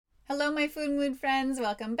Hello, my food mood friends.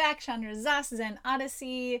 Welcome back. Chandra Zas, Zen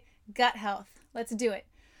Odyssey, gut health. Let's do it.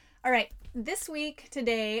 All right,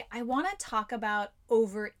 today, I want to talk about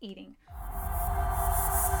overeating.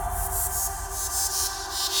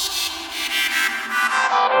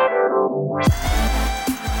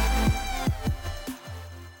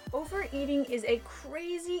 Overeating is a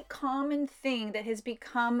crazy common thing that has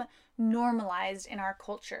become normalized in our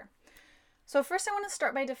culture. So, first, I want to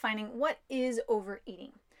start by defining what is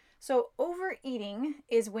overeating. So, overeating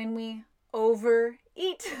is when we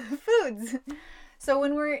overeat foods. So,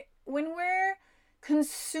 when we're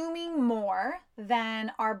consuming more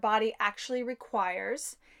than our body actually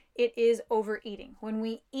requires, it is overeating. When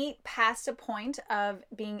we eat past a point of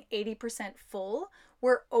being 80% full,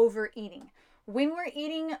 we're overeating. When we're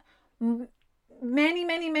eating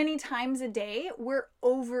many times a day, we're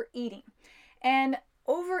overeating. And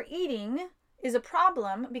overeating is a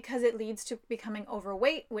problem because it leads to becoming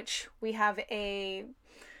overweight, which we have a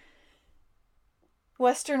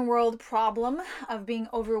Western world problem of being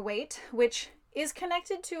overweight, which is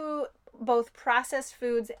connected to both processed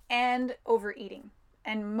foods and overeating.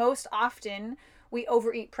 And most often we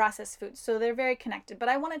overeat processed foods, so they're very connected. But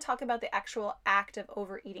I want to talk about the actual act of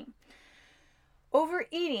overeating.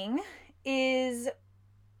 Overeating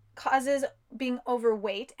causes being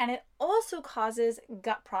overweight, and it also causes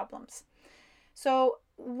gut problems. So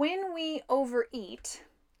when we overeat,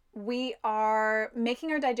 we are making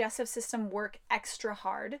our digestive system work extra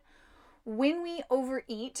hard. When we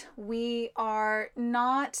overeat, we are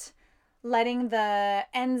not letting the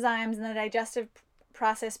enzymes and the digestive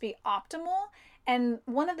process be optimal. And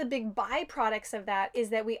one of the big byproducts of that is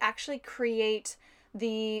that we actually create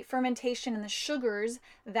the fermentation and the sugars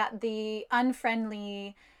that the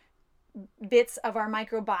unfriendly bits of our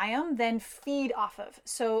microbiome then feed off of.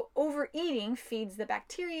 So overeating feeds the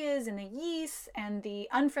bacteria and the yeasts and the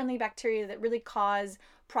unfriendly bacteria that really cause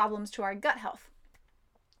problems to our gut health.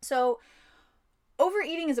 So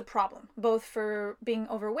overeating is a problem, both for being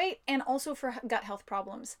overweight and also for gut health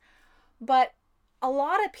problems. But a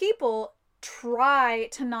lot of people try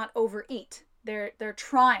to not overeat. They're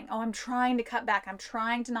trying. Oh, I'm trying to cut back. I'm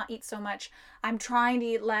trying to not eat so much. I'm trying to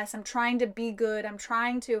eat less. I'm trying to be good.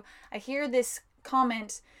 I hear this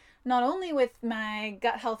comment not only with my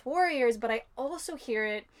gut health warriors, but I also hear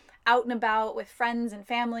it out and about with friends and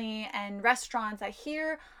family and restaurants. I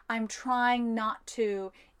hear I'm trying not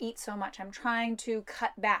to eat so much. I'm trying to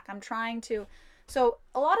cut back. So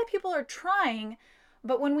a lot of people are trying,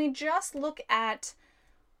 but when we just look at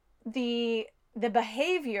the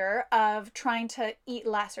behavior of trying to eat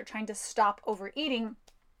less or trying to stop overeating,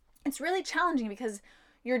 it's really challenging because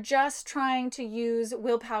you're just trying to use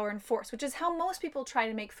willpower and force, which is how most people try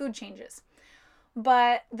to make food changes.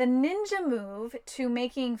 But the ninja move to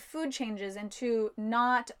making food changes and to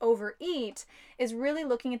not overeat is really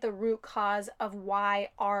looking at the root cause of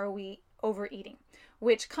why are we overeating,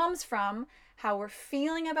 which comes from how we're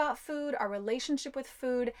feeling about food, our relationship with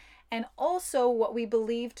food, and also what we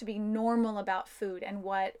believe to be normal about food and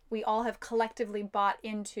what we all have collectively bought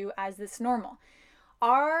into as this normal.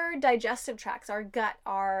 Our digestive tracts, our gut,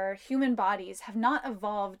 our human bodies have not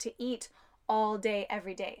evolved to eat all day,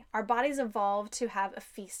 every day. Our bodies evolved to have a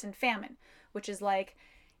feast and famine, which is like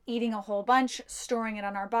eating a whole bunch, storing it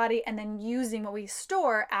on our body, and then using what we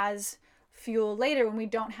store as fuel later when we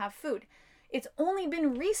don't have food. It's only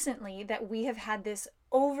been recently that we have had this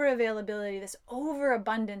overavailability, this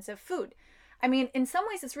overabundance of food. I mean, in some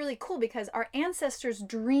ways it's really cool because our ancestors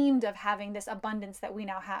dreamed of having this abundance that we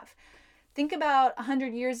now have. Think about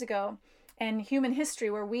 100 years ago in human history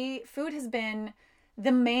where food has been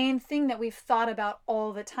the main thing that we've thought about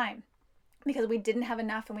all the time because we didn't have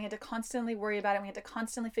enough and we had to constantly worry about it. We had to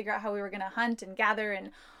constantly figure out how we were going to hunt and gather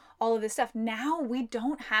and all of this stuff. Now we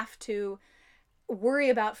don't have to worry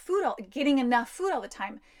about getting enough food all the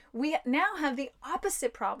time. We now have the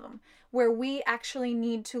opposite problem where we actually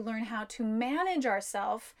need to learn how to manage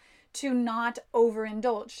ourselves to not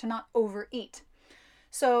overindulge, to not overeat.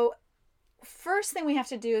 So first thing we have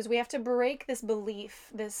to do is we have to break this belief,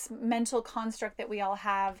 this mental construct that we all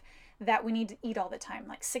have that we need to eat all the time.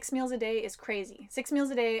 Like 6 meals a day is crazy. 6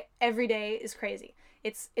 meals a day every day is crazy.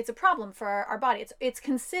 It's a problem for our body. It's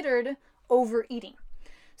considered overeating.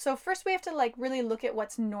 So first we have to really look at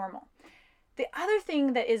what's normal. The other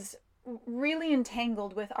thing that is really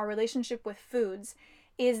entangled with our relationship with foods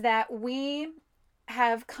is that we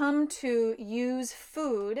have come to use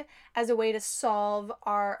food as a way to solve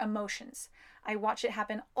our emotions. I watch it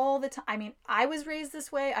happen all the time. I mean, I was raised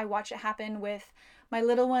this way. I watch it happen with my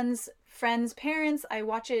little ones, friends, parents. I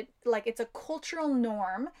watch it like it's a cultural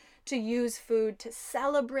norm to use food to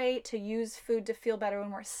celebrate, to use food to feel better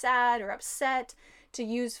when we're sad or upset, to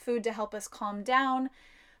use food to help us calm down.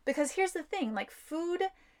 Because here's the thing, like food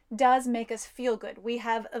does make us feel good. We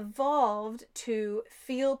have evolved to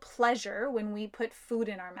feel pleasure when we put food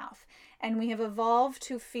in our mouth, and we have evolved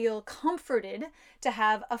to feel comforted to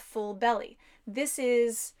have a full belly. This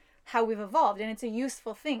is how we've evolved, and it's a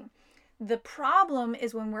useful thing. The problem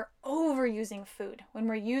is when we're overusing food, when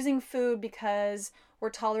we're using food because we're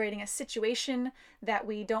tolerating a situation that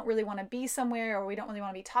we don't really want to be somewhere, or we don't really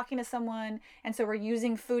want to be talking to someone, and so we're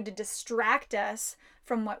using food to distract us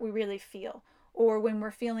from what we really feel. Or when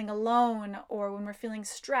we're feeling alone, or when we're feeling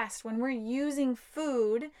stressed, when we're using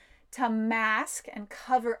food to mask and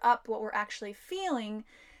cover up what we're actually feeling,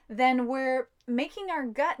 then we're making our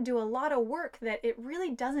gut do a lot of work that it really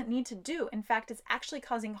doesn't need to do. In fact, it's actually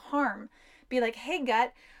causing harm. Be like, hey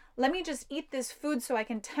gut, let me just eat this food so I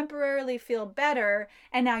can temporarily feel better,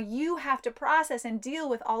 and now you have to process and deal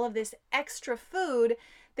with all of this extra food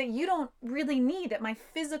that you don't really need, that my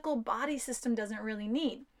physical body system doesn't really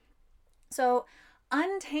need. So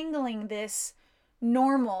untangling this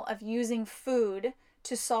normal of using food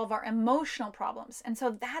to solve our emotional problems. And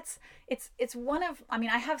so it's one of,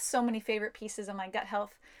 I have so many favorite pieces of my gut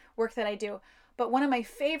health work that I do, but one of my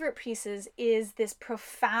favorite pieces is this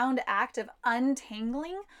profound act of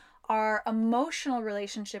untangling our emotional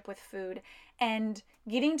relationship with food and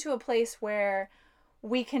getting to a place where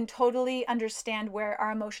we can totally understand where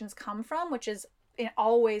our emotions come from, which is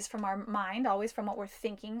always from our mind, always from what we're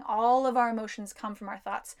thinking. All of our emotions come from our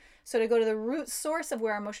thoughts. So to go to the root source of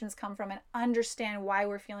where our emotions come from and understand why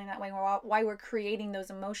we're feeling that way, why we're creating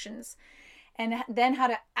those emotions, and then how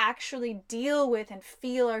to actually deal with and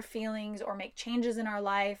feel our feelings or make changes in our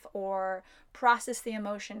life or process the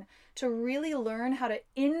emotion, to really learn how to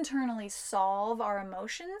internally solve our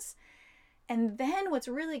emotions. And then what's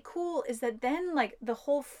really cool is that then like the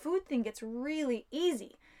whole food thing gets really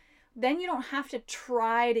easy. Then you don't have to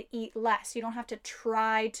try to eat less. You don't have to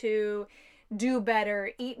try to do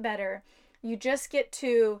better, eat better. You just get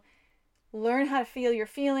to learn how to feel your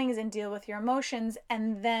feelings and deal with your emotions,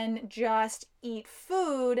 and then just eat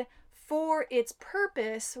food for its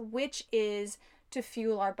purpose, which is to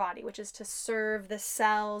fuel our body, which is to serve the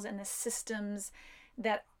cells and the systems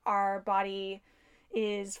that our body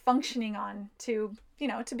is functioning on to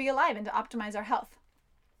be alive and to optimize our health.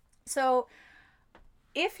 So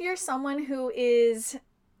if you're someone who is,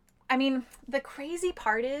 the crazy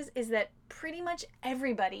part is that pretty much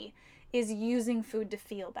everybody is using food to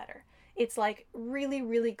feel better. It's like really,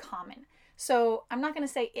 really common. So I'm not going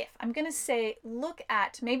to say if. I'm going to say look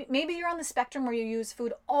at, maybe you're on the spectrum where you use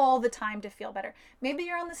food all the time to feel better. Maybe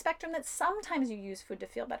you're on the spectrum that sometimes you use food to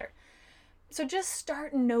feel better. So just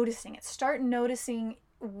start noticing it. Start noticing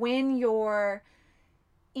when you're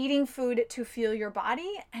eating food to fuel your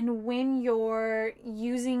body and when you're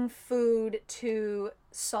using food to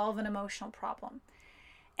solve an emotional problem.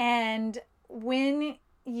 And when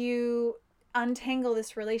you untangle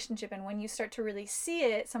this relationship and when you start to really see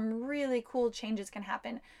it, some really cool changes can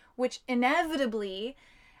happen, which inevitably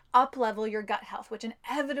up-level your gut health, which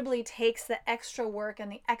inevitably takes the extra work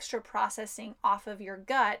and the extra processing off of your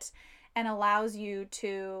gut and allows your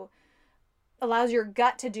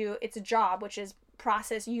gut to do its job, which is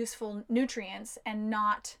process useful nutrients and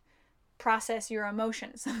not process your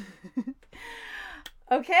emotions.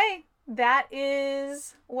 Okay, that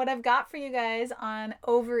is what I've got for you guys on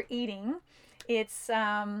overeating. It's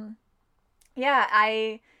I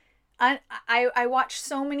watch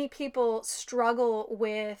so many people struggle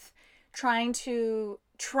with trying to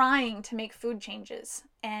make food changes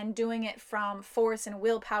and doing it from force and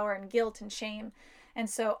willpower and guilt and shame. And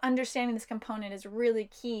so understanding this component is really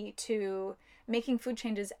key to making food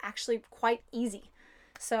changes actually quite easy.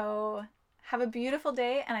 So have a beautiful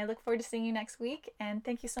day, and I look forward to seeing you next week. And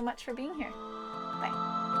thank you so much for being here.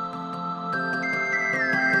 Bye.